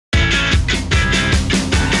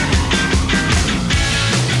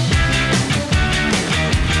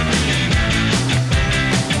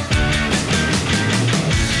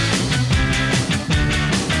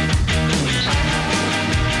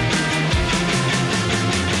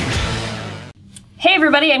Hey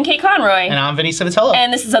everybody, I'm Kate Conroy. And I'm Vinnie Civitello.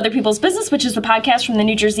 And this is Other People's Business, which is the podcast from the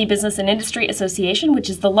New Jersey Business and Industry Association, which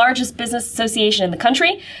is the largest business association in the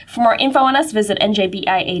country. For more info on us, visit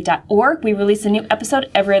njbia.org. We release a new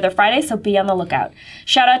episode every other Friday, so be on the lookout.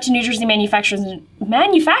 Shout out to New Jersey manufacturers,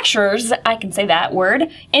 I can say that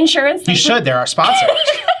word, insurance. You should, they're our sponsor.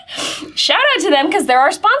 Shout out to them because they're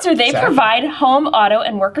our sponsor. They provide home, auto,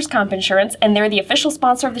 and workers' comp insurance, and they're the official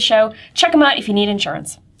sponsor of the show. Check them out if you need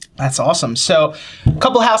insurance. That's awesome. So, a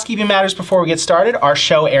couple housekeeping matters before we get started. Our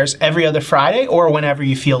show airs every other Friday or whenever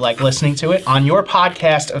you feel like listening to it on your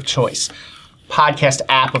podcast of choice. Podcast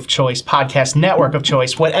app of choice, podcast network of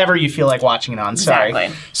choice, whatever you feel like watching it on. Sorry.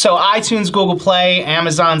 Exactly. So iTunes, Google Play,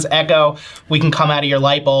 Amazon's Echo, we can come out of your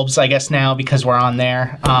light bulbs, I guess now, because we're on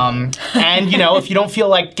there. And, you know, if you don't feel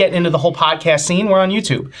like getting into the whole podcast scene, we're on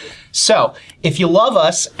YouTube. So if you love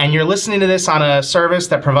us and you're listening to this on a service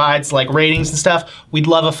that provides like ratings and stuff, we'd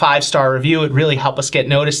love a 5-star review. It'd really help us get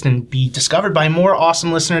noticed and be discovered by more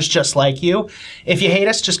awesome listeners just like you. If you hate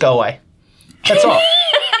us, just go away. That's all.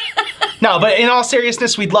 No, but in all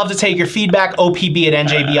seriousness, we'd love to take your feedback.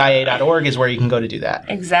 opb@njbia.org is where you can go to do that.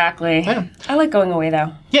 Exactly. Yeah. I like going away,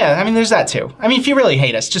 though. Yeah, I mean, there's that, too. I mean, if you really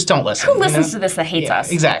hate us, just don't listen. Who listens to this that hates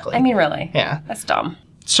us? Exactly. I mean, really. Yeah. That's dumb.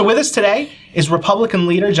 So with us today is Republican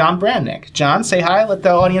leader Jon Bramnick. Jon, say hi. Let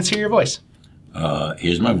the audience hear your voice.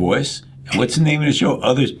 Here's my voice. What's the name of the show?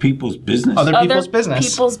 Other People's Business? Other People's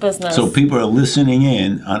Business. People's Business. So people are listening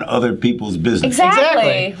in on other people's business.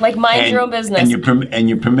 Exactly. Like mind your own business. And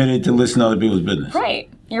you're permitted to listen to other people's business. Right.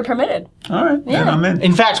 You're permitted. All right. Yeah. Then I'm in.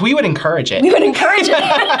 In fact, we would encourage it. We would encourage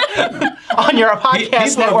it. On your podcast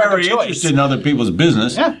People network are very of choice. interested in other people's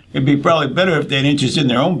business. Yeah. It'd be probably better if they're interested in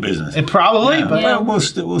their own business. It probably, Yeah. but Well,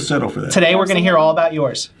 we'll settle for that. today we're going to hear all about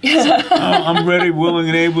yours. I'm ready, willing,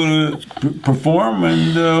 and able to perform.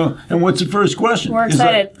 And what's the first question? We're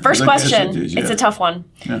excited. First question. It's It's a tough one.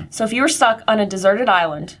 Yeah. So if you were stuck on a deserted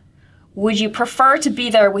island, would you prefer to be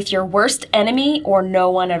there with your worst enemy or no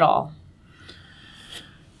one at all?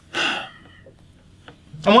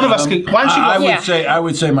 And one of us could. Why don't you go? I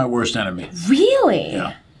would say my worst enemy. Really?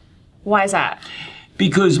 Yeah. Why is that?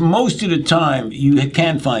 Because most of the time you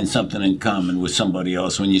can find something in common with somebody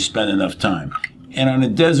else when you spend enough time. And on a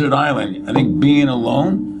desert island, I think being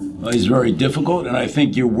alone is very difficult. And I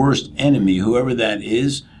think your worst enemy, whoever that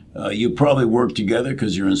is, you probably work together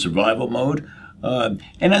because you're in survival mode.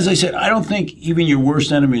 And as I said, I don't think even your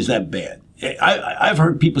worst enemy is that bad. I've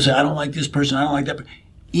heard people say, I don't like this person, I don't like that person.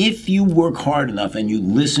 If you work hard enough and you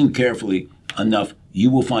listen carefully enough, you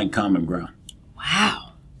will find common ground.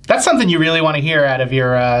 Wow. That's something you really want to hear out of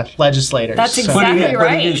your legislators. That's exactly right.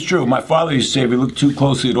 But it is true. My father used to say, if you look too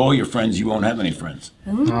closely at all your friends, you won't have any friends.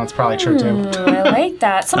 Well, that's probably true, too. I like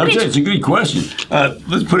that. It's a good question.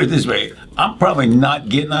 Let's put it this way. I'm probably not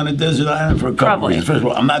getting on a desert island for a couple reasons. First of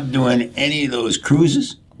all, I'm not doing any of those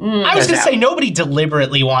cruises. I was going to say, nobody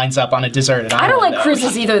deliberately winds up on a deserted island. I don't like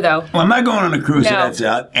cruises either, though. Well, I'm not going on a cruise, No. so that's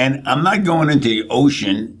out. And I'm not going into the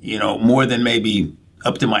ocean, more than maybe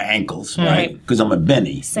up to my ankles, right? Because I'm a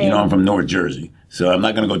Benny. Same. I'm from North Jersey. So I'm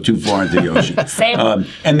not going to go too far into the ocean. Same.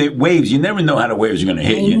 And the waves, you never know how the waves are going to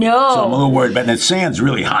hit you. know. So I'm a little worried about it. And the sand's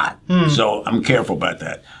really hot. So I'm careful about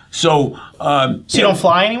that. So you don't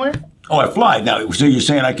fly anywhere? Oh, I fly. Now, so you're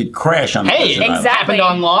saying I could crash on a desert island? Exactly. Happened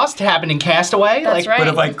on Lost, happened in Castaway. That's right. But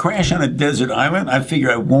if I crash on a desert island, I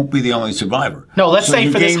figure I won't be the only survivor. No, let's So say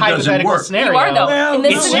your for this game doesn't hypothetical work. scenario. You are, though. Well, in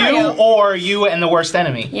this It's scenario. you or you and the worst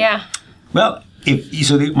enemy. Yeah. Well,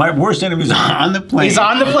 my worst enemy is on the plane. He's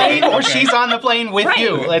on the plane or she's on the plane with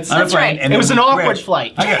you. That's right. And It was if an we awkward crash-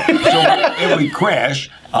 flight. So if we crash,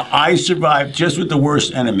 I survived just with the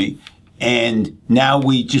worst enemy, and now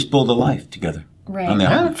we just build a life together. Right. On the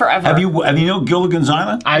island. Forever. Have you know Gilligan's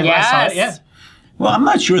Island? I saw it, Yes. Well, I'm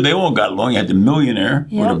not sure they all got along. You had the millionaire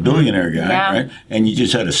or the billionaire guy, right? And you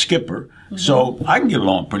just had a skipper. So I can get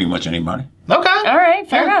along with pretty much anybody. Okay. All right.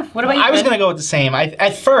 Fair enough. What about you? I was going to go with the same.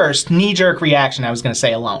 At first, knee-jerk reaction, I was going to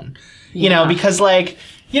say alone. Because,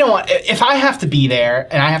 you know what? If I have to be there,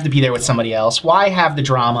 and I have to be there with somebody else, why have the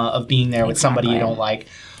drama of being there with somebody you don't like?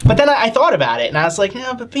 But then I thought about it, and I was like,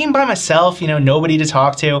 but being by myself, nobody to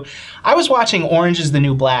talk to. I was watching Orange is the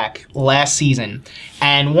New Black last season,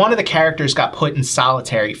 and one of the characters got put in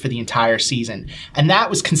solitary for the entire season, and that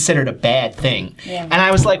was considered a bad thing. Yeah. And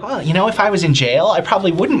I was like, well, if I was in jail, I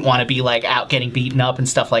probably wouldn't want to be, out getting beaten up and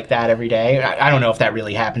stuff like that every day. I don't know if that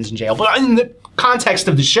really happens in jail, but in the context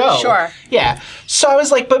of the show. Sure. Yeah. So I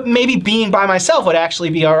was like, but maybe being by myself would actually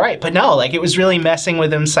be all right. But no, it was really messing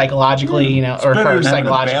with him psychologically, or her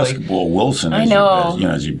psychologically. Basketball Wilson I as know.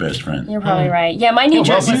 As your best friend. You're probably right. Yeah, my knee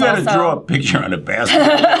jerk was You got to also... draw a picture on a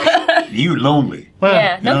basketball. you're lonely.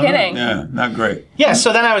 Yeah, no You know? kidding. Yeah, not great. Yeah,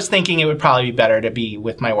 so then I was thinking it would probably be better to be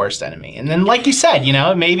with my worst enemy. And then, like you said,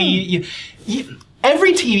 maybe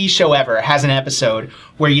every TV show ever has an episode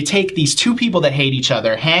where you take these two people that hate each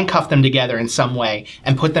other, handcuff them together in some way,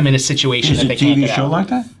 and put them in a situation that they can't get out. Is a TV show like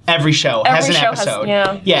that? Every show has an episode.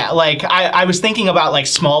 Yeah, like I was thinking about like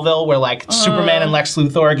Smallville, where like Superman and Lex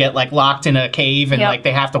Luthor get like locked in a cave and like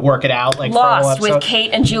they have to work it out. Like Lost with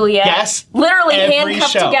Kate and Juliet. Yes, literally every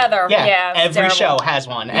handcuffed show. together. Yeah, every show has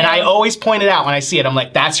one, and I always point it out when I see it. I'm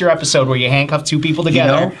like, that's your episode where you handcuff two people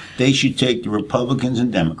together. They should take the Republicans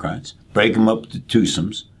and Democrats, break them up to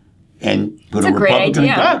twosomes, and put That's a a great Republican,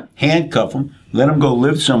 idea. handcuff them, let them go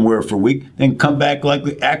live somewhere for a week, then come back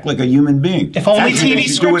act like a human being. If only Actually, TV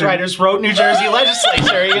scriptwriters wrote New Jersey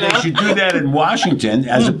legislature, They should do that in Washington,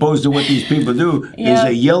 as opposed to what these people do, is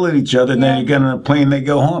they yell at each other, and then you get on a plane, they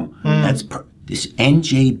go home. That's this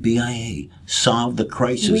NJBIA solved the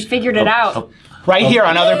crisis. We figured it out. Right here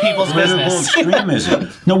on other people's Political business. extremism.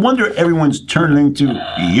 No wonder everyone's turning to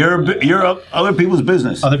your other people's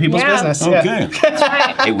business. Other people's business. Okay.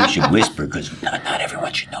 Yeah. Hey, we should whisper because not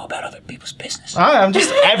everyone should know about other people's business. I'm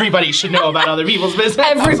just everybody should know about other people's business.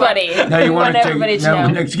 Everybody. Now you want want everybody to now know.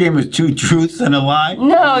 the next game is 2 truths and a lie?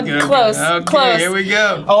 No, Okay, close. Okay, Close. here we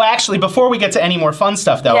go. Oh, actually, before we get to any more fun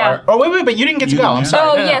stuff, though, Yeah. wait, but you didn't get to go. I'm sorry.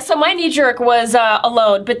 Oh, No, no. yeah. So my knee jerk was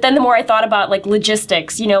alone. But then the more I thought about like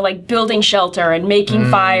logistics, like building shelter and making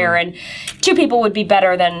fire, and 2 people would be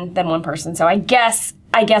better than 1 person. So I guess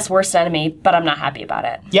worst enemy, but I'm not happy about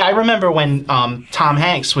it. Yeah, I remember when Tom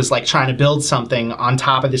Hanks was like trying to build something on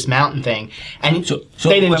top of this mountain thing, and So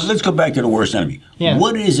they didn't. let's go back to the worst enemy. Yeah.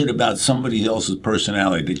 What is it about somebody else's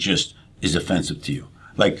personality that just is offensive to you?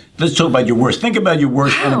 Like, let's talk about your worst. Think about your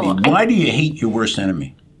worst enemy. Why do you hate your worst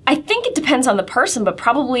enemy? I think it depends on the person, but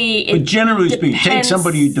probably But generally speaking, take depends.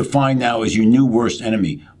 somebody you define now as your new worst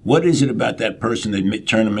enemy. What is it about that person that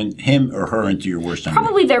turn him or her into your worst enemy?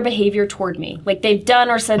 Probably their behavior toward me. Like they've done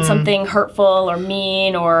or said something hurtful or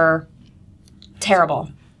mean or terrible.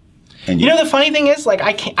 And You know, the funny thing is, like,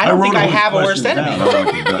 I don't think I have a worst enemy.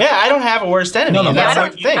 Yeah, I don't have a worst enemy. No, and but that's I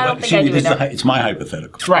the thing. don't think I do either. It's my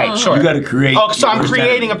hypothetical. Right, sure. You got to create. Oh, so your I'm worst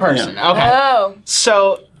creating enemy. a person. Yeah. Okay. Oh.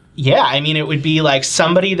 So, yeah, I mean, it would be like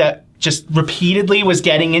somebody that just repeatedly was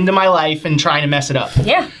getting into my life and trying to mess it up.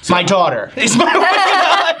 Yeah. My daughter is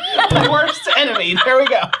my worst enemy. There we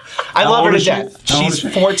go. I love her to death. She's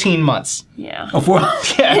 14 months. Yeah. Oh, for,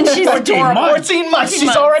 Yeah. And she's 14 adorable. months. 14 months.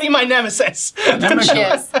 She's already my nemesis.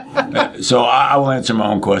 Yes. So I will answer my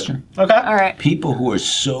own question. Okay. All right. People who are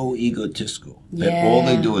so egotistical that all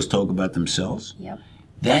they do is talk about themselves. Yep.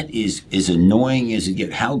 That is as annoying as it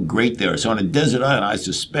gets. How great they are. So on a desert island, I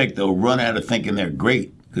suspect they'll run out of thinking they're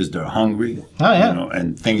great because they're hungry. Oh, yeah.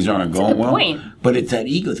 And things aren't going well. point. But it's that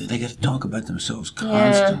ego that they got to talk about themselves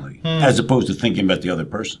constantly, as opposed to thinking about the other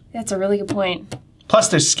person. That's a really good point. Plus,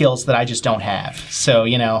 there's skills that I just don't have. So,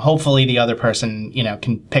 hopefully the other person,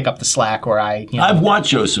 can pick up the slack where I, I've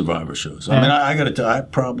watched those Survivor shows. I mean, I got to tell you, I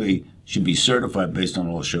probably should be certified based on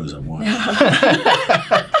all the shows I've watched.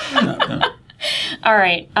 All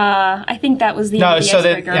right. I think that was the end of the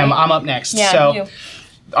icebreaker, right? I'm up next. Yeah, so, you.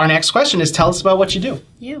 our next question is, tell us about what you do.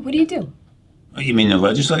 Yeah, what do you do? You mean the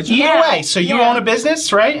legislature? Either way, so you own a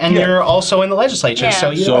business, right? And you're also in the legislature. Yeah.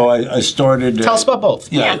 So, So I started. tell us about both.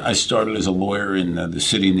 Yeah, I started as a lawyer in the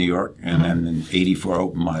city of New York, and then in '84 I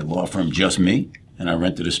opened my law firm, Just Me, and I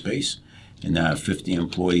rented a space. And now I have 50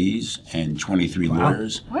 employees and 23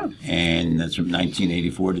 lawyers. Wow. And that's from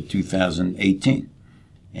 1984 to 2018.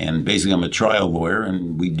 And basically I'm a trial lawyer,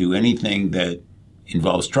 and we do anything that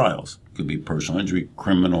involves trials. It could be personal injury,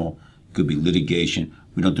 criminal, it could be litigation.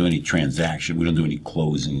 We don't do any transaction. We don't do any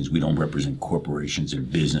closings. We don't represent corporations in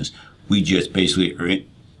business. We just basically are in,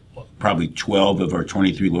 probably 12 of our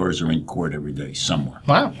 23 lawyers are in court every day somewhere.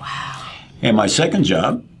 Wow. And my second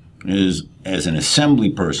job is as an assembly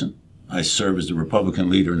person. I serve as the Republican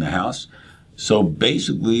leader in the House. So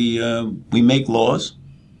basically, we make laws.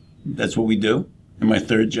 That's what we do. And my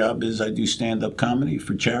third job is I do stand-up comedy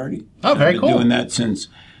for charity. Oh, very I've cool. been doing that since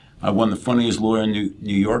I won the funniest lawyer in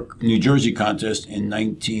New Jersey contest in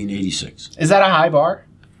 1986. Is that a high bar?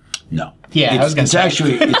 No. Yeah, I was going to say.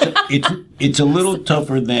 Actually, it's a little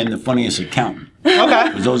tougher than the funniest accountant. Okay.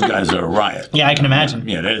 Because those guys are a riot. Yeah, I can imagine.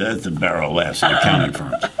 Yeah, that's the barrel of laughs in accounting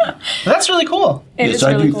firms. That's really cool. Yes,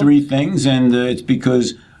 I do 3 things, and it's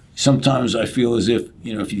because sometimes I feel as if,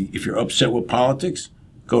 if you're upset with politics,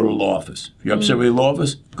 go to the law office. If you're upset with the law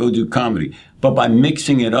office, go do comedy. But by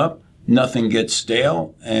mixing it up, nothing gets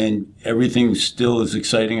stale, and everything still is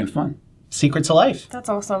exciting and fun. secret to life. That's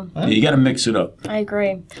awesome. Yeah, you got to mix it up. I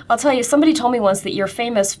agree. I'll tell you, somebody told me once that you're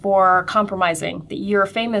famous for compromising, that you're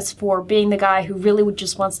famous for being the guy who really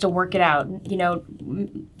just wants to work it out. You know,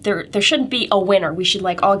 there shouldn't be a winner. We should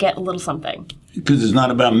like all get a little something. Because it's not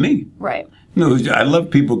about me. Right. No, I love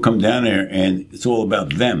people come down there and it's all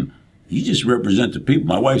about them. You just represent the people.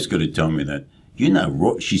 My wife's going to tell me that. You're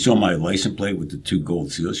not she saw my license plate with the 2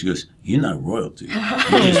 gold seals. She goes, you're not royalty. You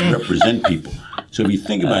just represent people. So if you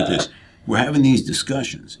think about this, we're having these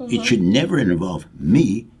discussions. It should never involve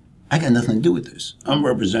me. I got nothing to do with this. I'm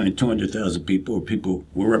representing 200,000 people, or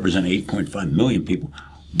we're representing 8.5 million people.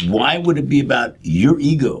 Why would it be about your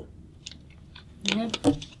ego? Yeah.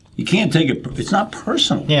 You can't take it, it's not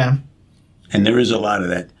personal. Yeah. And there is a lot of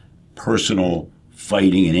that personal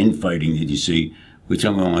fighting and infighting that you see, which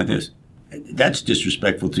I'm going like this. That's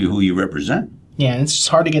disrespectful to who you represent. Yeah, and it's just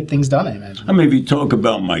hard to get things done, I imagine. I mean, if you talk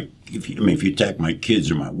about if you attack my kids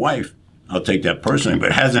or my wife, I'll take that personally,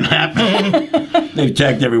 but it hasn't happened. They've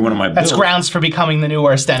attacked every one of my bills. That's grounds for becoming the new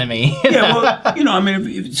worst enemy. Yeah, well, I mean,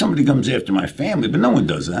 if somebody comes after my family, but no one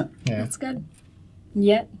does that. Yeah. That's good.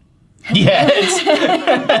 Yet. Yeah. They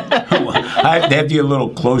have to get a little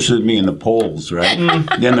closer to me in the polls, right?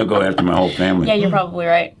 Then they'll go after my whole family. Yeah, you're probably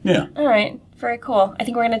right. Yeah. All right. Very cool. I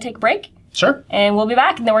think we're going to take a break. Sure. And we'll be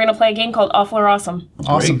back, and then we're going to play a game called Awful or Awesome.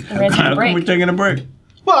 Awesome. Break? How come we're taking a break?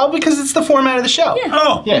 Well, because it's the format of the show. Yeah.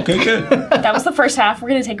 Oh, Yeah. okay, good. That was the first half. We're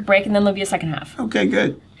going to take a break, and then there'll be a second half. Okay,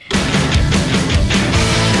 good.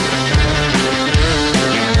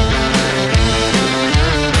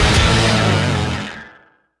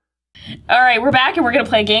 All right, we're back, and we're going to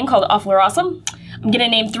play a game called Awful or Awesome. I'm going to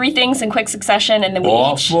name 3 things in quick succession, and then we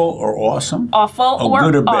Awful or awesome? Awful or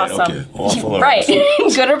good or bad. awesome. Okay. Awful or right.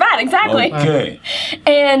 awesome. Good or bad, exactly. Okay.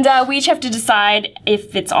 And we each have to decide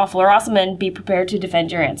if it's awful or awesome and be prepared to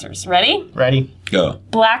defend your answers. Ready? Ready? Go.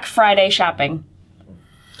 Black Friday shopping.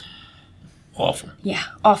 Awful. Yeah,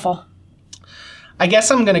 awful. I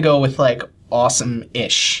guess I'm going to go with, like,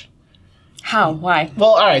 awesome-ish. How? Why? Well,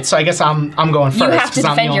 all right, so I guess I'm going first. You have to 'cause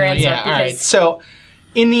I'm defend the your only- answer. Yeah, all right. because- So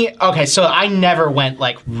so I never went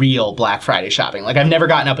like real Black Friday shopping. Like I've never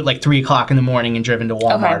gotten up at like 3 o'clock in the morning and driven to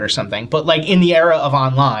Walmart Okay. or something. But like in the era of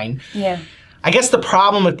online, Yeah. I guess the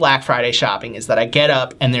problem with Black Friday shopping is that I get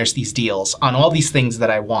up and there's these deals on all these things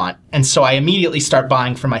that I want. And so I immediately start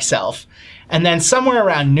buying for myself. And then somewhere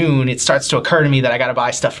around noon, it starts to occur to me that I got to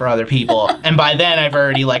buy stuff for other people. And by then, I've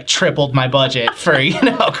already like tripled my budget for,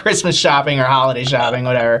 Christmas shopping or holiday shopping,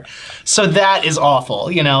 whatever. So that is awful,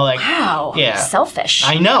 like. Wow. Yeah. Selfish.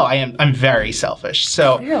 I know. I'm very selfish.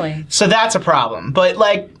 So. Clearly. So that's a problem. But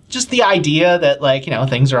like, just the idea that like,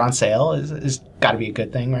 things are on sale is got to be a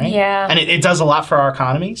good thing, right? Yeah. And it does a lot for our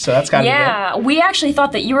economy, so that's got to be good. Yeah. We actually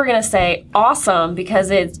thought that you were going to say awesome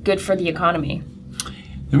because it's good for the economy.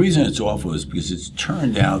 The reason it's awful is because it's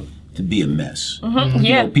turned out to be a mess.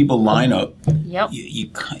 Yeah. People line up. Yep. You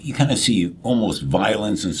kind of see almost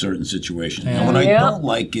violence in certain situations. And what I Yep. don't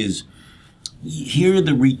like is here are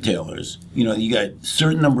the retailers. You got a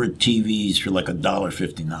certain number of TVs for like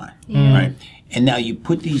 $1.59, right? And now you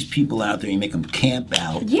put these people out there, you make them camp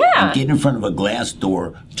out, Yeah. and get in front of a glass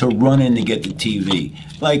door to run in to get the TV.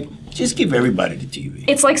 Like, just give everybody the TV.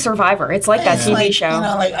 It's like Survivor. It's like that It's TV like, show.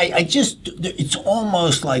 it's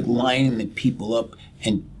almost like lining the people up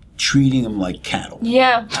and treating them like cattle.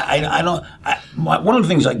 Yeah. One of the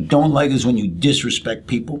things I don't like is when you disrespect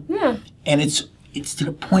people. Yeah. And it's to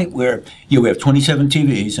the point where we have 27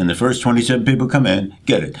 TVs, and the first 27 people come in,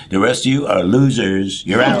 get it. The rest of you are losers.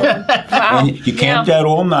 You're out. Wow. And you camped out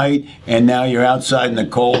all night, and now you're outside in the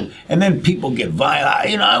cold. And then people get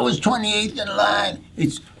violent. I was 28th in line.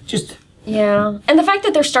 It's just... Yeah. And the fact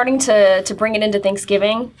that they're starting to bring it into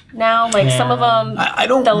Thanksgiving now, like some of them. I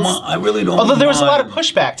really don't. Although there was a lot of mind.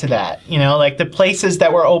 pushback to that, like the places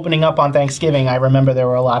that were opening up on Thanksgiving, I remember there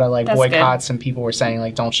were a lot of like That's boycotts and people were saying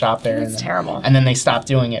like don't shop there. That's terrible. And then they stopped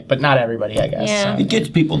doing it, but not everybody, I guess. Yeah. It gets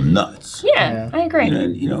people nuts. Yeah, I agree.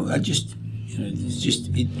 I just, it's just.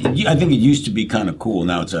 I think it used to be kind of cool.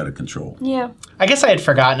 Now it's out of control. Yeah. I guess I had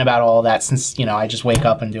forgotten about all of that since I just wake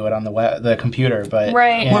up and do it on the computer. But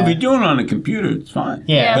Right. yeah. Well, if you're doing it on a computer, it's fine.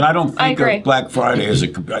 Yeah. But I don't I think agree. of Black Friday as a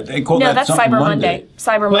computer. They call No, that that's something Cyber Monday. Monday.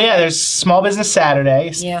 Cyber Well, Monday. yeah, there's Small Business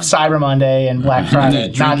Saturday, Yeah. Cyber Monday, and Black And Friday.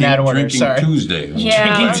 then Not in that order, drinking sorry. Tuesday.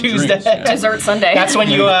 Yeah. Drinking Tuesday. Drinks, yeah. Dessert Sunday. That's when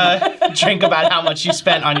you drink about how much you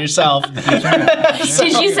spent on yourself.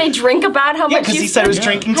 Did you say drink about how Yeah, much because you he said it was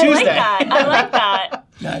spent? Drinking I like Tuesday. that. I like that.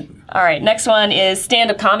 Yeah. All right, next one is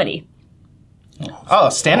stand-up comedy. Oh,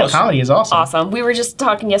 stand-up Awesome. comedy is awesome. Awesome. We were just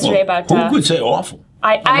talking yesterday about. Who could say awful?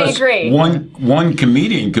 I agree. One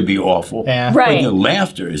comedian could be awful. Yeah. Right. But your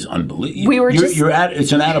laughter is unbelievable. We were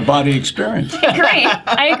it's an out-of-body experience.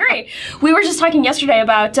 I agree. We were just talking yesterday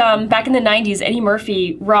about back in the 90s, Eddie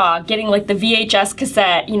Murphy Raw, getting like the VHS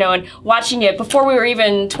cassette, and watching it before we were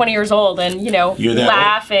even 20 years old and, You're that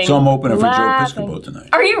laughing. So I'm opening for Joe Piscopo tonight.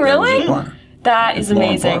 Are you really? That It's is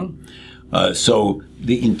amazing. So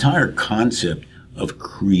the entire concept of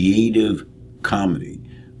creative comedy,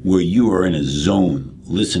 where you are in a zone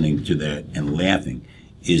listening to that and laughing,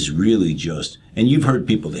 is really just. And you've heard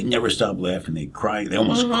people, they never stop laughing. They cry. They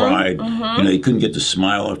almost cried. They couldn't get the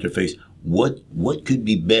smile off their face. What could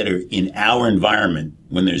be better in our environment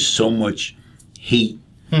when there's so much hate,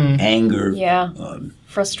 anger,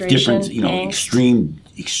 frustration, different,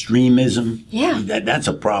 extremism. Yeah. That's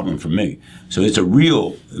a problem for me. So it's a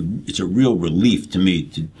real relief to me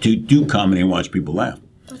to do comedy and watch people laugh.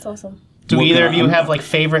 That's awesome. Do either of you have like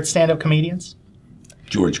favorite stand-up comedians?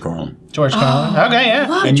 George Carlin. George Carlin. Okay,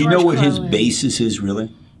 yeah. And you know what his basis is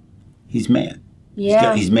really? He's mad.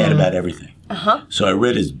 Yeah. He's mad about everything. So I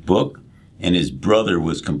read his book, and his brother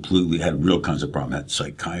had real kinds of problems. Had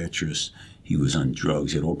psychiatrists. He was on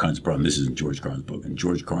drugs. He had all kinds of problems. This is in George Carlin's book. And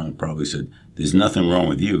George Carlin probably said, "There's nothing wrong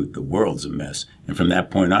with you. The world's a mess." And from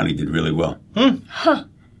that point on, he did really well.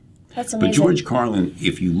 That's amazing. But George Carlin,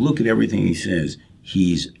 if you look at everything he says,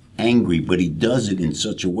 he's angry, but he does it in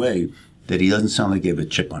such a way that he doesn't sound like he has a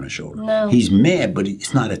chip on his shoulder. No. He's mad, but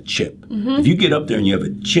it's not a chip. If you get up there and you have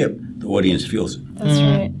a chip, the audience feels it. That's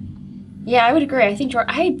right. Yeah, I would agree. I think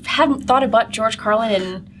I hadn't thought about George Carlin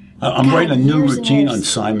in. I'm writing a new years and routine years. on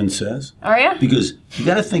Simon Says. Are you? Because you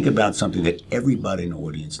got to think about something that everybody in the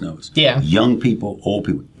audience knows. Yeah. Young people, old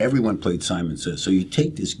people, everyone played Simon Says. So you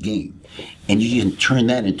take this game and you can turn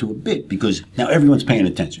that into a bit because now everyone's paying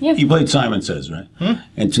attention. Yeah. You played Simon Says, right?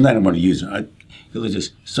 And tonight I'm going to use it. You'll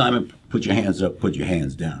just, Simon, put your hands up, put your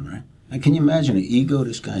hands down, right? Now, can you imagine the ego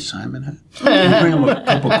this guy Simon had? You bring him a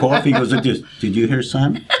cup of coffee, he goes like this, "Did you hear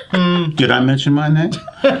Simon? Did I mention my name?"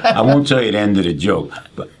 I won't tell you the end of the joke,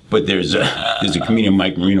 but there's a comedian,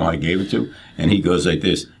 Mike Marino, I gave it to, and he goes like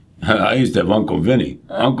this, "I used to have Uncle Vinnie.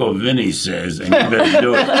 Uncle Vinnie says, and you better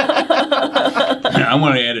do it." I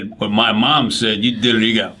want to add it, what my mom said, you did it,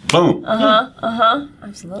 you got boom.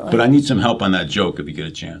 Absolutely. But I need some help on that joke if you get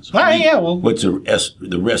a chance. All right, yeah. Well, What's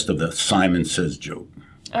the rest of the Simon Says joke?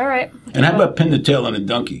 All right. And how about pin the tail on a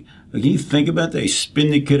donkey? Like, can you think about that? They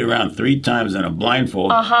spin the kid around 3 times in a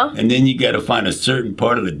blindfold, and then you got to find a certain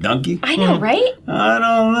part of the donkey? I know, right? I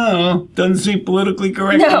don't know. Doesn't seem politically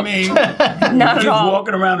correct to me. Not at Kids all.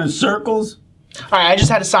 walking around in circles. all right, I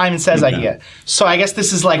just had a Simon Says idea. So I guess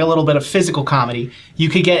this is like a little bit of physical comedy. You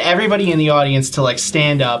could get everybody in the audience to like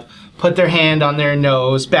stand up, put their hand on their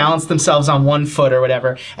nose, balance themselves on one foot or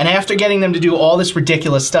whatever, and after getting them to do all this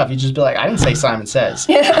ridiculous stuff, you just be like, "I didn't say Simon Says."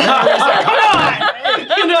 Come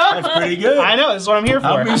on! That's pretty good. I know, this is what I'm here for.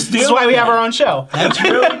 I'll be This is why we have our own show. That's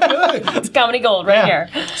really good. It's comedy gold right here.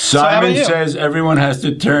 how about Simon you? Says everyone has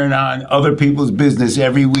to turn on other people's business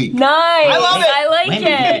every week. Nice. I love it. I like Man, you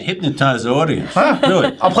can it. hypnotize the audience.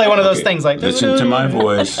 Really. I'll play one of those Okay, things like this. Listen to my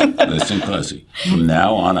voice. Listen closely. From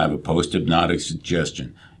now on, I have a post-hypnotic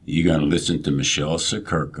suggestion. You're going to listen to Michelle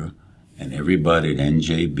Sakurka and everybody at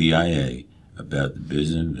NJBIA about the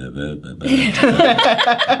business.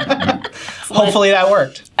 Hopefully that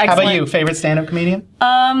worked. How about Excellent. you? Favorite stand-up comedian?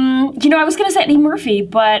 I was going to say Eddie Murphy,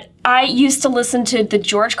 but I used to listen to the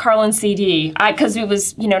George Carlin CD because it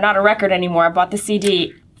was, not a record anymore. I bought the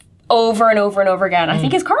CD over and over and over again. I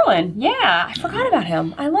think it's Carlin. Yeah, I forgot about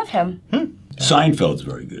him. I love him. Seinfeld's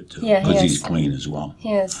very good, too, Yeah, he because is. he's clean as well.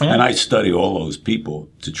 He is. And I study all those people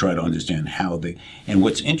to try to understand how they... And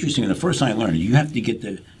what's interesting, and the first thing I learned, you have to get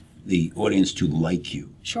the audience to like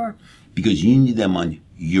you. Sure. Because you need them on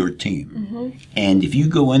your team. And if you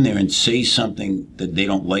go in there and say something that they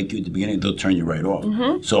don't like you at the beginning, they'll turn you right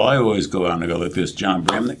off. So I always go out and I go like this, Jon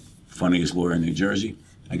Bramnick, funniest lawyer in New Jersey.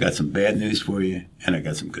 I got some bad news for you, and I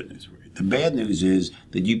got some good news for you. The bad news is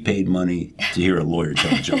that you paid money to hear a lawyer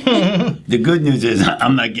tell jokes. The good news is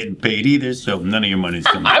I'm not getting paid either, so none of your money's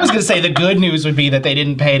coming. I was going to say the good news would be that they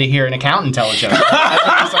didn't pay to hear an accountant tell a joke.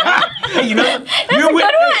 Hey, you're That's a good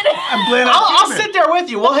one. I'm glad I'll sit there with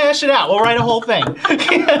you. We'll hash it out. We'll write a whole thing.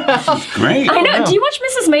 Great. I know. Do you watch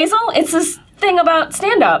Mrs. Maisel? It's this thing about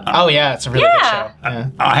stand-up. Oh, yeah, it's a really good show. Yeah.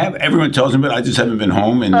 I have, everyone tells me, but I just haven't been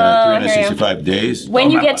home in 365 days.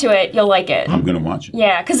 When you get to it, you'll like it. I'm going to watch it.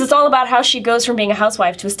 Yeah, because it's all about how she goes from being a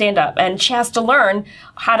housewife to a stand-up, and she has to learn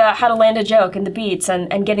how to land a joke and the beats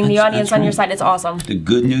and getting the audience on your side. It's awesome. The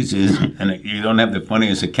good news is, and you don't have the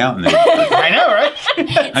funniest accountant. I know, right?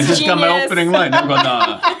 I just got my genius. opening line. I'm going,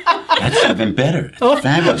 That's even better. That's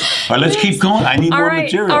fabulous. All right, let's keep going. I need more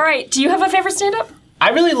material. All right. Do you have a favorite stand-up? I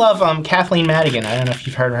really love Kathleen Madigan. I don't know if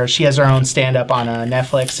you've heard of her. She has her own stand-up on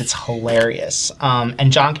Netflix. It's hilarious.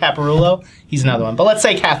 And John Caparulo, he's another one. But let's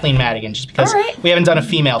say Kathleen Madigan, just because we haven't done a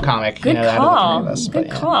female comic. Good out call. of the three of us. Good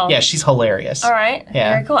call. Yeah, she's hilarious. All right.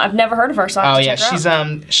 Yeah. Very cool. I've never heard of her, so I have to check her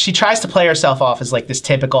out. She tries to play herself off as like this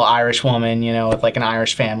typical Irish woman, with like an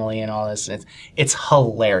Irish family and all this. It's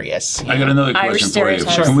hilarious. I got another question for you.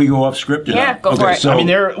 stereotypes. Can we go off script? Yeah, go for it. So, I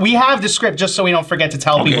mean, we have the script just so we don't forget to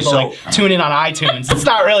tell people to tune in on iTunes. It's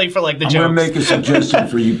not really for like the jokes. I'm going to make a suggestion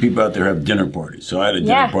for you people out there who have dinner parties. So I had a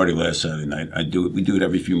dinner party last Saturday night. We do it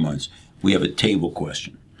every few months. We have a table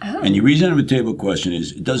question. Oh. And the reason I have a table question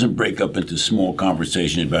is it doesn't break up into small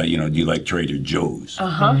conversations about, do you like Trader Joe's?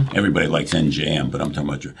 Uh-huh. Everybody likes NJM, but I'm talking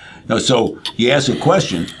about... No, so you ask a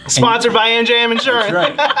question... Sponsored by NJM Insurance.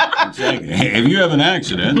 That's right. Exactly. If you have an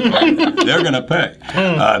accident, they're going to pay.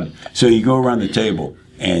 So you go around the table,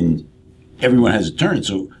 and everyone has a turn.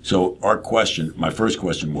 So our question, my first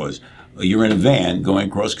question was, you're in a van going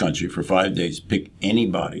cross country for 5 days. Pick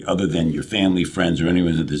anybody other than your family, friends, or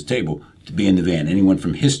anyone at this table to be in the van. Anyone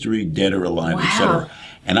from history, dead or alive, etc.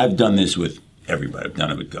 And I've done this with everybody. I've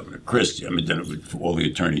done it with Governor Christie. I've done it with all the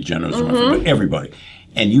attorney generals, with everybody.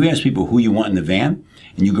 And you ask people who you want in the van,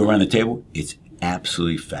 and you go around the table. It's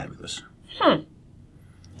absolutely fabulous. All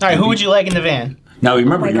right, who would you like in the van? Now,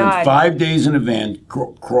 remember, you're in 5 days in a van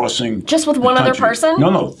crossing. Just with one other person?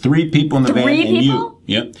 No, 3 people in the van and you.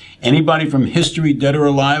 Yep. Anybody from history, dead or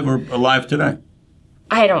alive today?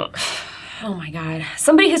 I don't. Oh, my God.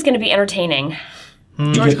 Somebody who's going to be entertaining.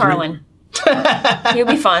 George Carlin. He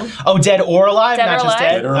would be fun. Oh, dead or alive? Dead Not or just alive?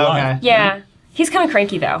 dead? Dead or alive. Okay. Yeah. He's kind of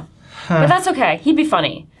cranky, though. But that's okay. He'd be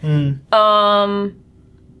funny. Philip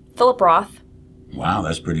Roth. Wow,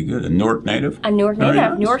 that's pretty good. A Newark native? A Newark native.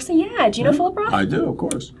 Nice. Newark, do you know Philip Roth? I do, of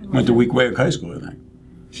course. Went to Weequahic High School, I think.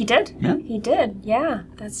 He did? Yeah. He did, yeah.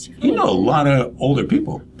 That's too funny. You know a lot of older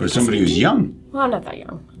people, but somebody who's young. Well, I'm not that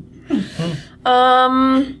young.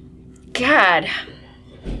 God.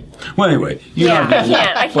 Well, anyway.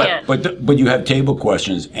 I can't. But you have table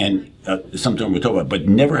questions, and something we'll talk about, but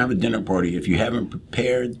never have a dinner party if you haven't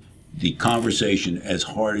prepared the conversation as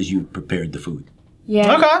hard as you prepared the food.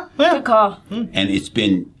 Yeah. Okay. Yeah. Good call. And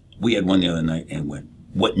we had one the other night and went,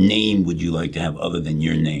 what name would you like to have other than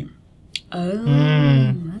your name?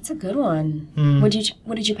 Oh, that's a good one. What did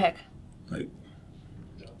you pick? Like,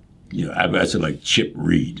 I said like Chip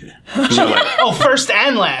Reed. Oh, first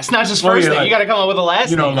and last, not just first name. You got to come up with a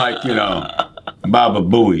last name. Baba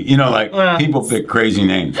Booey. People pick crazy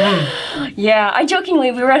names. Yeah,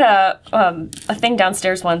 we were at a thing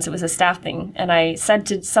downstairs once. It was a staff thing, and I said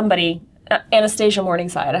to somebody, Anastasia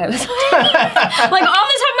Morningside. I was like, off the top of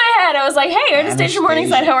my head, I was like, hey, Anastasia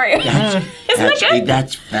Morningside, how are you? Isn't that good?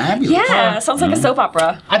 That's fabulous. Yeah, sounds like a soap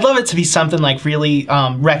opera. I'd love it to be something like really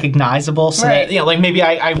recognizable, so that like maybe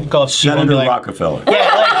I go up to people and be like, Rockefeller.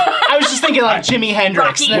 Yeah, I was just thinking like Jimi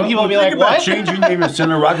Hendrix, and then people would be like, what? Change your name to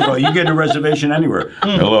Senator Rockefeller. You get a reservation anywhere.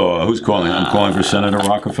 Hello, who's calling? I'm calling for Senator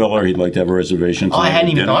Rockefeller. He'd like to have a reservation. Oh, I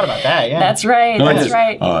hadn't even thought about that. Yeah, that's right. That's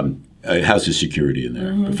right. House of security in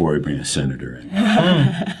there before we bring a senator in.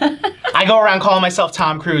 I go around calling myself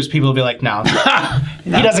Tom Cruise. People will be like, no, he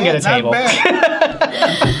doesn't get a table.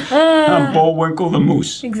 I'm Bullwinkle the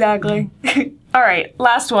Moose. Exactly. All right,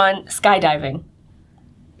 last one, skydiving.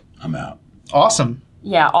 I'm out. Awesome.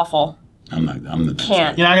 Yeah, awful. I'm the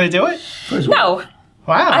Can't. You're not going to do it? No.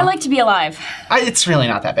 Wow. I like to be alive. It's really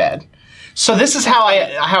not that bad. So this is how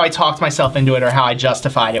I talked myself into it, or how I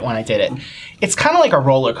justified it when I did it. It's kind of like a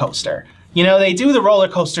roller coaster. They do the roller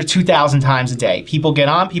coaster 2,000 times a day. People get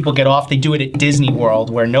on, people get off. They do it at Disney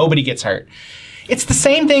World where nobody gets hurt. It's the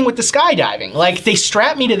same thing with the skydiving. Like, they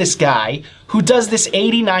strap me to this guy who does this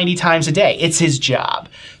 80, 90 times a day. It's his job.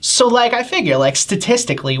 So, like, I figure, like,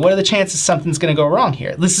 statistically, what are the chances something's gonna go wrong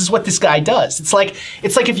here? This is what this guy does. It's like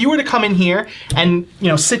if you were to come in here and,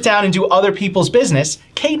 sit down and do other people's business.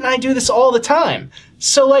 Kate and I do this all the time.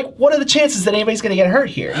 So, like, what are the chances that anybody's gonna get hurt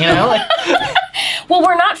here, Like... Well,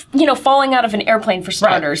 we're not, falling out of an airplane for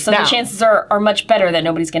starters, right. So Now, the chances are much better that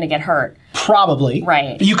nobody's going to get hurt. Probably.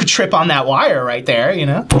 Right. You could trip on that wire right there,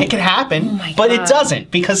 It could happen, but it doesn't,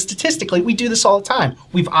 because statistically, we do this all the time.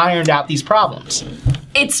 We've ironed out these problems.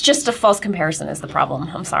 It's just a false comparison is the problem.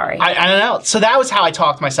 I'm sorry. I don't know. So that was how I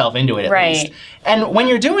talked myself into it, at least. And when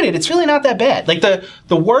you're doing it, it's really not that bad. Like,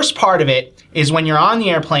 the worst part of it is when you're on the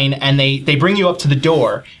airplane and they bring you up to the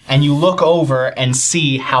door and you look over and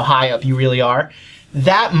see how high up you really are.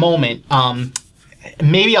 That moment, I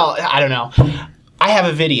don't know. I have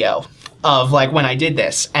a video of like when I did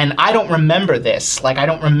this, and I don't remember this. Like I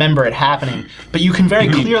don't remember it happening, but you can very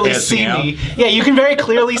clearly see me. Yeah, you can very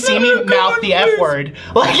clearly see me mouth the F word,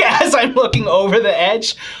 like as I'm looking over the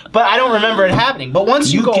edge. But I don't remember it happening. But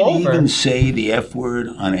once you go over, you can even say the F word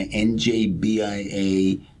on an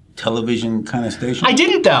NJBIA television kind of station. I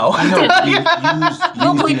didn't though.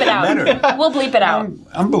 We'll bleep it out. We'll bleep it out.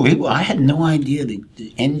 Unbelievable! I had no idea that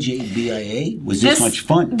the NJBIA was this much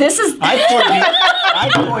fun. This is. I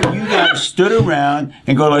thought you guys stood around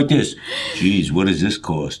and go like this. Geez, what does this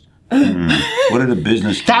cost? What are the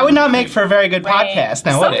business? That would not make for a very good podcast.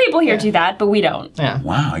 Now, some people here do that, but we don't. Yeah.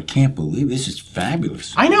 Wow, I can't believe this is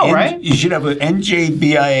fabulous. I know, right? You should have an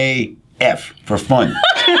NJBIA F for fun.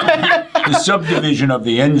 The subdivision of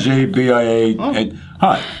the NJBIA. And,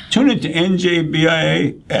 hi, tune into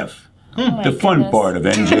NJBIA F. The fun part of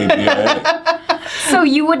NJBIA. So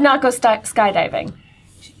you would not go skydiving?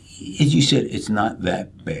 As you said, it's not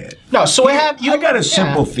that bad. No, so I got a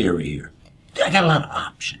simple theory here. I got a lot of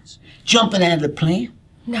options. Jumping out of the plane?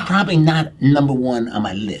 No. Probably not number one on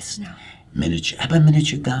my list. No. Miniature. How about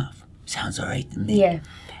miniature golf? Sounds all right to me. Yeah.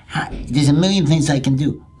 There's a million things I can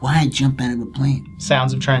do. Why jump out of a plane?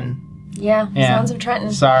 Sounds of Trenton. Yeah, Sounds of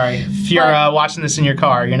Trenton. Sorry. If you're watching this in your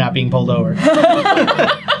car, you're not being pulled over.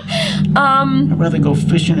 I'd rather go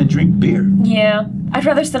fishing and drink beer. Yeah. I'd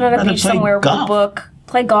rather sit on a beach somewhere with a book.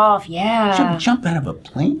 Play golf, yeah. Jump out of a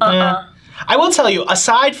plane? I will tell you,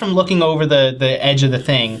 aside from looking over the edge of the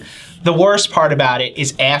thing, the worst part about it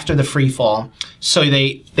is after the free fall. So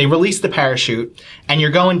they release the parachute, and you're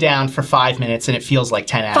going down for 5 minutes, and it feels like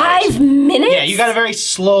 10 hours. 5 minutes? Yeah, you got to very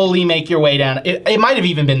slowly make your way down. It might have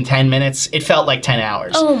even been 10 minutes. It felt like 10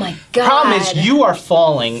 hours. Oh my God. Problem is, you are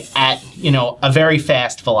falling at, a very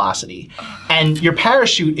fast velocity, and your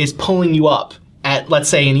parachute is pulling you up at, let's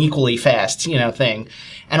say, an equally fast, thing.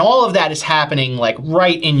 And all of that is happening like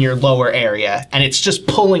right in your lower area, and it's just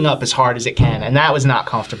pulling up as hard as it can, and that was not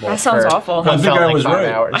comfortable. That sounds awful. I think I was 5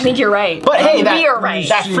 hours. I think you're right. But hey, right.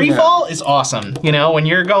 that free fall is awesome. When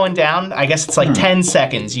you're going down, I guess it's like 10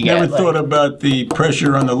 seconds. You never thought about the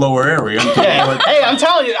pressure on the lower area. Hey, I'm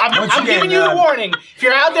telling you, I'm giving you the warning. If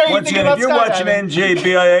you're out there, you're thinking about skydiving. If you're watching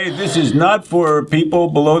NJBIA, this is not for people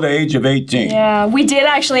below the age of 18. Yeah, we did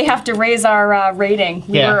actually have to raise our rating.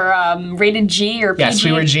 We were rated G or PG. Yes,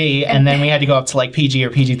 we were G, and then we had to go up to like PG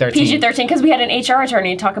or PG-13. PG-13, because we had an HR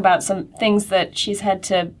attorney talk about some things that she's had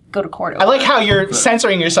to go to court over. I like how you're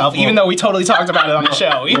censoring yourself, even though we totally talked about it on the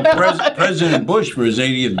show. President Bush, for his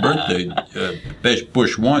 80th birthday,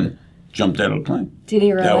 Bush 1, jumped out of a plane. Did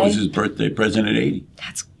he really? That was his birthday, President 80.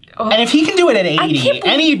 That's... And if he can do it at 80,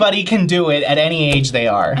 anybody can do it at any age they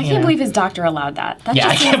are. I can't believe his doctor allowed that.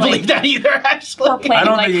 I can't believe that either, actually. I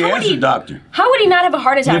don't think he asked the doctor. How would he not have a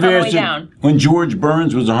heart attack on the way down? When George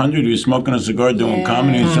Burns was 100, he was smoking a cigar doing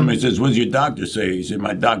comedy, and somebody says, what does your doctor say? He said,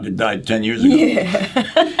 my doctor died 10 years ago.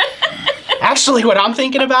 Yeah. Actually, what I'm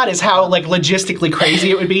thinking about is how logistically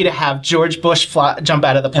crazy it would be to have George Bush jump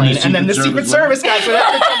out of the plane, and then the Secret Service guys would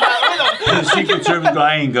have to jump out with him. The Secret Service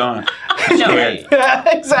guy ain't going. No, right.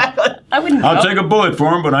 Yeah, exactly. I wouldn't. I'll take a bullet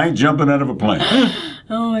for him, but I ain't jumping out of a plane.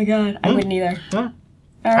 Oh my God, I wouldn't either. All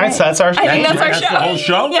right, so that's our show. I think that's our show. That's the whole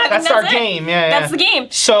show? Yeah, that's our game. Yeah, that's the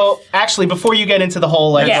game. So, actually, before you get into the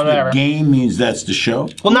whole, whatever. The game means that's the show?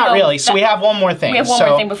 Well, not really. So we have one more thing. We have one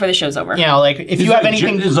more thing before the show's over. If you have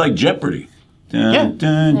anything... It's like Jeopardy. Dun,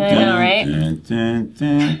 dun, I know, right?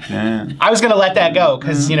 I was going to let that go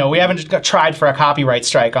because, we haven't tried for a copyright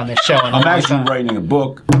strike on this show. I'm actually writing a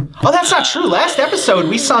book. Oh, that's not true. Last episode,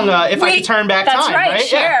 we sung If I Could Turn Back Time, right? That's right,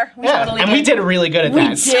 Cher. Yeah. Totally and we did really good at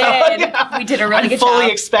that. We did. We did a really good job. I'm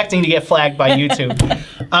fully expecting to get flagged by YouTube.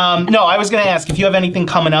 No, I was going to ask if you have anything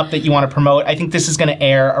coming up that you want to promote. I think this is going to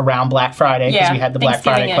air around Black Friday because we had the Black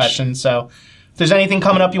Friday question. So if there's anything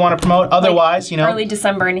coming up you want to promote, otherwise, early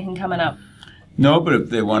December, anything coming up? No, but if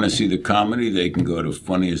they want to see the comedy, they can go to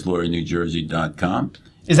funniestlawyernewjersey.com.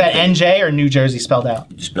 Is that NJ or New Jersey spelled out?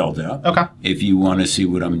 Spelled out. Okay. If you want to see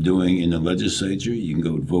what I'm doing in the legislature, you can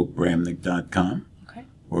go to votebramnick.com. Okay.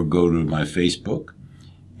 Or go to my Facebook.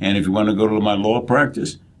 And if you want to go to my law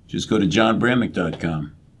practice, just go to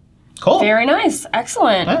jonbramnick.com. Cool. Very nice.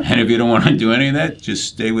 Excellent. Yeah. And if you don't want to do any of that, just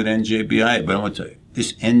stay with NJBI. But I want to tell you,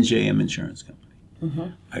 this NJM Insurance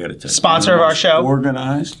Company, I got to tell you. Sponsor of our show.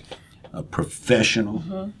 Organized,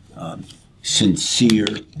 professional, sincere,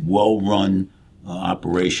 well-run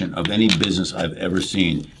operation of any business I've ever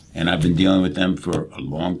seen. And I've been dealing with them for a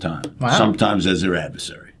long time, sometimes as their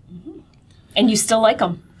adversary. And you still like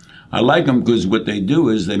them? I like them because what they do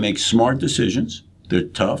is they make smart decisions. They're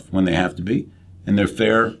tough when they have to be, and they're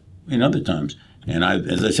fair in other times. And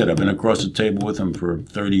as I said, I've been across the table with them for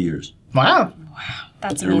 30 years. Wow.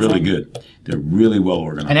 That's They're amazing. really good. They're really well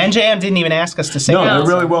organized. And NJM didn't even ask us to say No, that. they're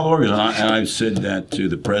really well organized, and I've said that to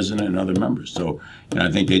the president and other members. So, and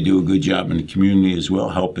I think they do a good job in the community as well,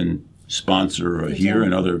 helping sponsor here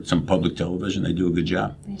and some public television. They do a good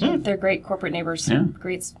job. They're great corporate neighbors. Yeah.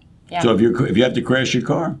 Great. Yeah. So if you have to crash your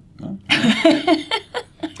car, well,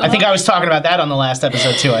 I think I was talking about that on the last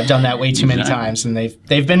episode too. I've done that way too many times, and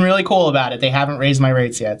they've been really cool about it. They haven't raised my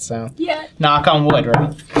rates yet, so knock on wood,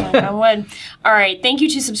 right? Knock on wood. All right. Thank you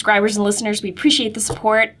to subscribers and listeners. We appreciate the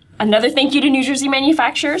support. Another thank you to New Jersey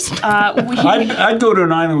manufacturers. I'd go to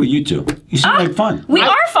an island with you two. You seem like fun. We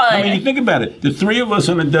are fun. I mean, you think about it. The three of us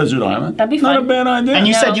on a desert island. That'd be fun. Not a bad idea. And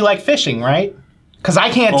you said you like fishing, right? Because I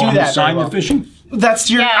can't do I'm that. assigned very well. to fishing.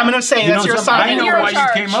 That's your. Yeah. I'm gonna say You that's know your something? I assignment. know You're in why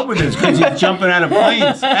charge. you came up with this, because you're jumping out of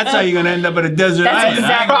planes. That's how you're going to end up at a desert That's island.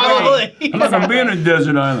 exactly Probably. I'm not going to be in a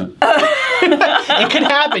desert island. It could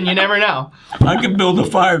happen. You never know. I could build a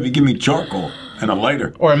fire if you give me charcoal and a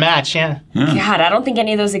lighter. Or a match, yeah. God, I don't think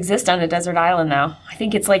any of those exist on a desert island, though. I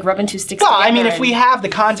think it's like rubbing two sticks Well, together. I mean, if we have the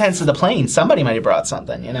contents of the plane, somebody might have brought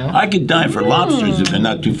something, you know? I could die for lobsters if they're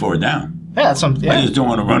not too far down. Yeah, that's something. I Yeah. just don't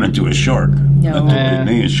want to run into a shark. No.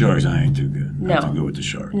 Me and sharks, I ain't too good. No. I'm too good with the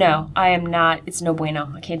shark. No, I am not. It's no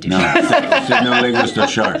bueno. I can't do No, that. said no leg with the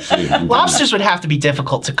sharks. See, Lobsters would have to be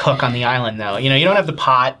difficult to cook on the island, though. You know, you don't have the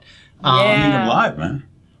pot. Eat them live, man.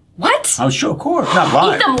 What? Oh, sure, of course. Not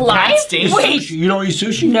live. Eat them live? That's dangerous. Wait. You don't eat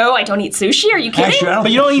sushi? No, I don't eat sushi. Are you kidding? Actually, I don't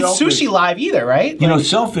But you don't eat shellfish- sushi live either, right? You know,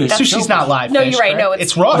 shellfish. Sushi's not live No, fish, you're right. correct? No,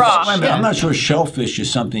 it's raw. raw. fish. Wait a minute, I'm not sure shellfish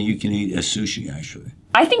is something you can eat as sushi, actually.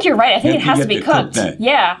 I think you're right. I think You it has to have be to cook cooked. that.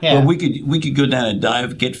 Yeah. Yeah. Well, we could go down and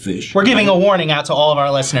dive, get fish. We're giving a warning out to all of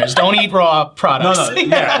our listeners. Don't eat raw products. No,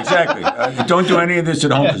 yeah, exactly. Don't do any of this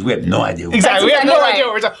at home because we have no idea. Exactly. We have no exactly idea right.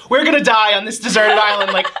 what we're talking. We're going to die on this deserted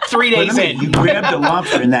island like 3 days in. You grab the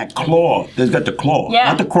lobster in that claw. There's got the claw, Yeah.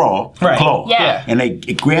 not the crawl, the Right. claw. Yeah. And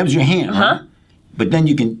it grabs your hand. Right? But then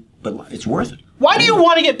you can. But it's worth it Why do you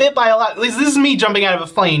want to get bit by a lobster? This is me jumping out of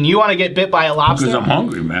a plane. You want to get bit by a lobster? because I'm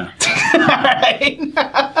hungry, man. Right.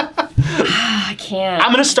 I can't.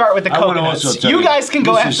 I'm going to start with the I want to coconuts. also tell You guys can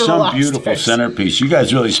go this after is the some lobsters. beautiful centerpiece. You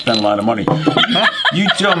guys really spend a lot of money. You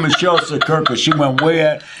tell Michelle Sakirka she went way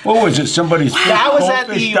at, what was it, somebody's That was at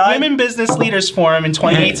goldfish the died? Women Business Leaders Forum in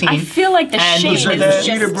 2018. I feel like the And shame these are is the just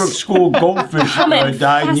Cedarbrook School goldfish coming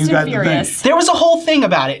died and fast you got the thing. furious. There was a whole thing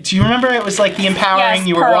about it. Do you remember? It was like the empowering. Yes,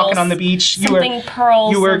 you were pearls. walking on the beach. Something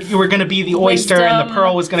pearls You were of going to be the oyster, and the wisdom.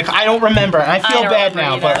 pearl was going to. I don't remember. And I I feel don't bad remember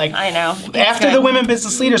now, either. but like I know. after It's the good. Women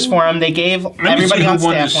Business Leaders Forum, they gave Let me everybody see on who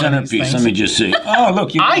won the staff one of these centerpiece. things. Let me just see. Oh,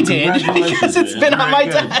 look, you I did, congratulations. because it's been on my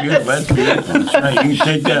Very good. desk. Beautiful. That's beautiful. That's right. You can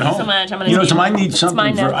take that home. so much. I'm gonna You know, take so I it. need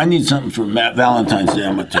mine something now. for Valentine's Day.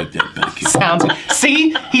 I'm gonna take that back here. Sounds.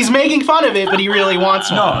 See, he's making fun of it, but he really wants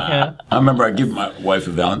one. No, Yeah. I remember I give my wife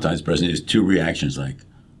a Valentine's present. There's two reactions like,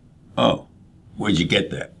 "Oh, where'd you get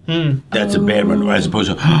that?" That's a bad one, as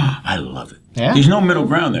opposed to, oh, "I love it." Yeah. There's no middle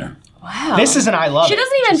ground there. Wow. This is an I love She it.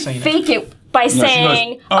 doesn't even just so you know. fake it by No, she goes,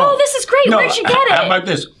 saying, "Oh, this is great. No, Where'd you get it?" How about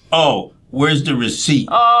this? Oh, where's the receipt?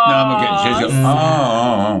 No, I'm okay. She goes,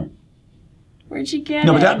 oh. Where'd you get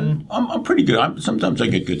No, it? but I'm pretty good. Sometimes I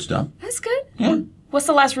get good stuff. That's good. Yeah. What's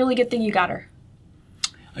the last really good thing you got her?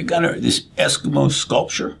 I got her this Eskimo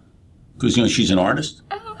sculpture because she's an artist,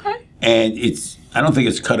 Oh, okay. and I don't think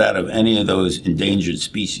it's cut out of any of those endangered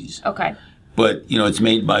species, Okay. but it's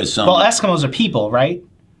made by some. Well, Eskimos are people, right?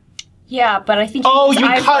 Yeah, but I think Oh, it's you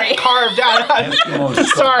ivory. carved out. Eskimo sculpture.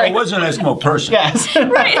 Sorry. It wasn't an Eskimo person. Yes.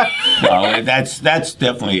 Right. No, that's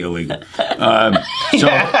definitely illegal.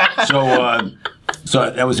 So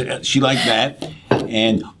that was she liked that,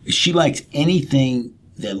 and she likes anything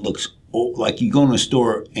that looks like you go in a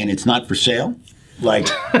store and it's not for sale, like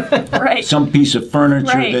Right. some piece of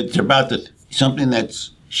furniture Right. that's about to something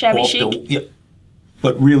that's Shabby off chic. yeah,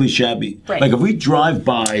 but really shabby. Right. Like if we drive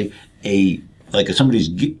by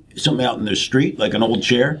something out in the street, like an old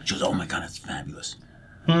chair, she goes, "Oh my God, it's fabulous."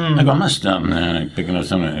 I go, "I'm not stopping there picking up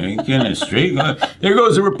something in the street. There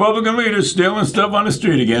goes the Republican leader stealing stuff on the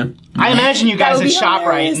street again." I imagine you guys That at would be ShopRite,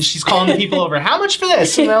 hilarious. and she's calling the people over. How much for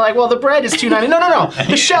this? And they're like, "Well, the bread is $2.90." No,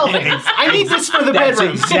 the shelving. I need this for the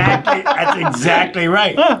bedroom. That's exactly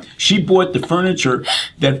right. She bought the furniture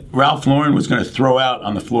that Ralph Lauren was going to throw out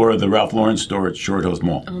on the floor of the Ralph Lauren store at Short Hills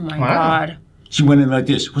Mall. Oh my Wow. God. She went in like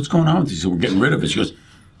this. "What's going on with this?" So we're getting rid of it. She goes,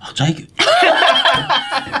 "I'll take it."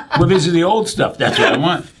 Well, this is the old stuff. That's what I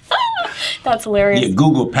want. That's hilarious. Yeah,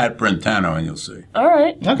 Google Pat Brentano and you'll see. All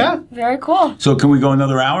right. Okay. Very cool. So can we go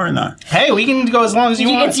another hour or not? Hey, we can go as long as you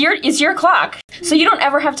want. It's your clock. So you don't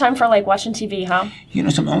ever have time for like watching TV, huh? You know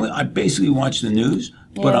something? I basically watch the news,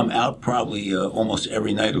 but I'm out probably almost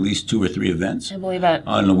every night, at least 2 or 3 events. I believe it.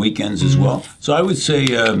 On the weekends as well. So I would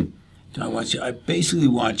say I basically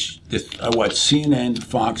watch CNN,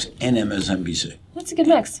 Fox, and MSNBC. That's a good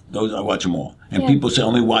mix. Those I watch them all. And people say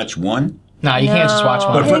only watch one. No, you can't just watch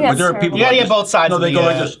one. But there are people. You gotta get both sides. No, of they the, go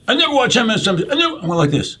like this. I never watch MSNBC. I went like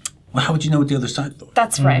this. Well, how would you know what the other side thought?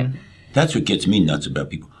 That's right. That's what gets me nuts about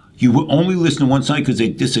people. You will only listen to one side because they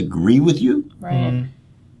disagree with you. Right.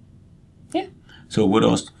 Yeah. So what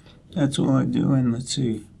else? That's all I do. And let's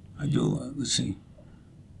see.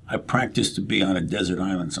 I practice to be on a desert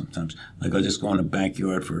island sometimes. Like I'll just go in the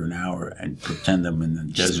backyard for an hour and pretend I'm in the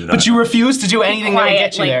desert island. But you refuse to do anything that would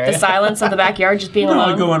get you like there. the silence of the backyard, just being No, alone.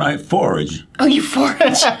 I go and I forage. Oh, you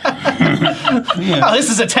forage. Oh, this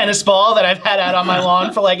is a tennis ball that I've had out on my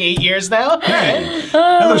lawn for like 8 years now. Hey,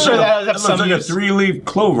 I'm sure that that looks like a 3-leaf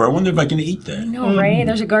clover. I wonder if I can eat that. No, right?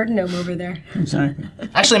 There's a garden gnome over there. Exactly.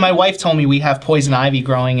 Actually, my wife told me we have poison ivy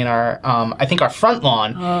growing in our, I think our front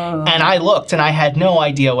lawn. And I looked and I had no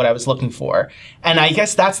idea what I was looking for. And I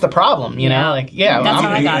guess that's the problem, you know? Like, That's how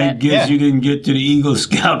I got it. I guess you didn't get to the Eagle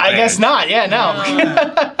Scout. I guess not. Yeah, no.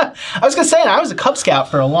 I was gonna say I was a Cub Scout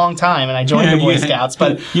for a long time, and I joined the Boy Scouts,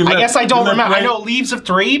 but I guess I don't remember. I know leaves of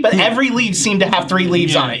 3, but every leaf seemed to have 3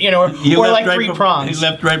 leaves on it, you know, or like 3 prongs. He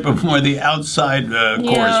left right before the outside course,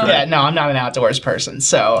 right? Yeah, no, I'm not an outdoors person,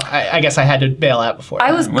 so I guess I had to bail out before.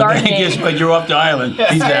 I was gardening. Guess what? You're off the island.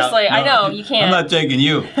 He's Seriously, out. I know, you can't. I'm not taking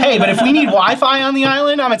you. Hey, but if we need Wi-Fi on the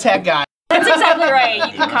island, I'm a tech guy. That's exactly right.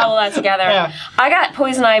 You can cobble that together. Yeah. I got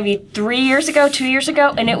poison ivy 2 years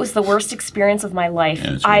ago, and it was the worst experience of my life.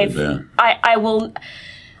 Yeah, it's really bad.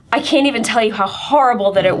 I can't even tell you how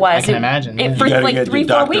horrible that it was. I can imagine. It You for gotta like get 3-4 the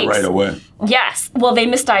doctor weeks. right away. Yes. Well, they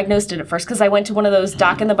misdiagnosed it at first because I went to one of those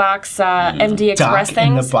Doc in the Box MD Express Doc things.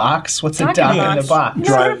 in the box? What's a Doc doc in the in the box?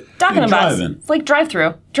 Doc in the Box. Drive-in. It's like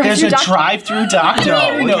drive-through. There's a drive-through doc? No,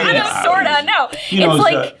 Kind of, sorta. No, it's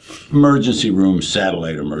like emergency room,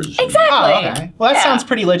 satellite emergency. exactly. Oh, okay. Well, that sounds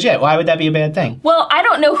pretty legit. Why would that be a bad thing? Well, I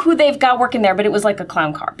don't know who they've got working there, but it was like a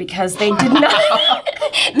clown car because they did not.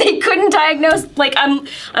 They couldn't diagnose. Like I'm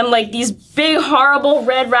like these big horrible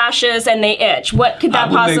red rashes and they itch. What could that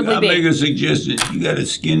possibly I'll be? make a suggestion. You got a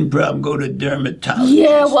skin problem, go to dermatologist.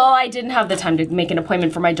 Yeah, well, I didn't have the time to make an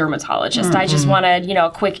appointment for my dermatologist. I just wanted, a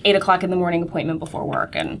quick 8 o'clock in the morning appointment before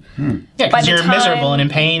work, and Yeah, because you're miserable and in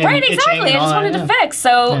pain and right, itching exactly. and I all just wanted that, to fix.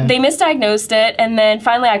 So they misdiagnosed it, and then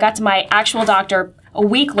finally I got to my actual doctor a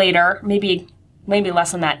week later, maybe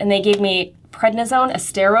less than that, and they gave me prednisone, a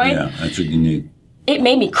steroid. Yeah, that's what you need. It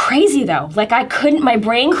made me crazy though. Like my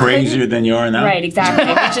brain Crazier than you are now? Right, exactly.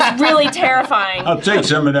 Which is really terrifying. I'll take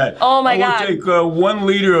some of that. Oh my God. We'll take 1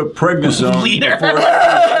 liter of prednisone.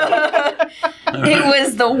 It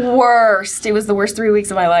was the worst. It was the worst 3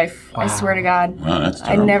 weeks of my life. Wow. I swear to God. Wow, that's I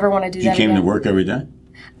terrible. never want to do that You came again. to work every day?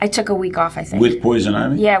 I took a week off, I think. With poison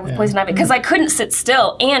ivy? Yeah, with poison ivy. Because I couldn't sit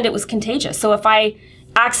still, and it was contagious. So if I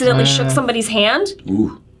accidentally shook somebody's hand...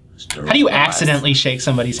 Ooh. How do you accidentally shake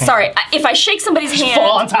somebody's hand? Sorry, if I shake somebody's hand...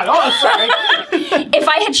 Fall on top. Oh, sorry. If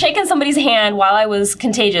I had shaken somebody's hand while I was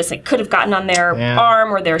contagious, it could have gotten on their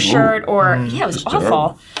arm or their shirt or... Yeah, it was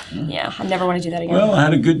awful. Yeah, I never want to do that again. Well, I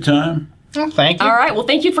had a good time. Oh, thank you. All right, well,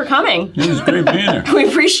 thank you for coming. It was great being here. We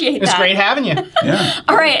appreciate that. It's great having you. Yeah.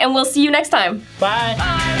 All right, and we'll see you next time. Bye.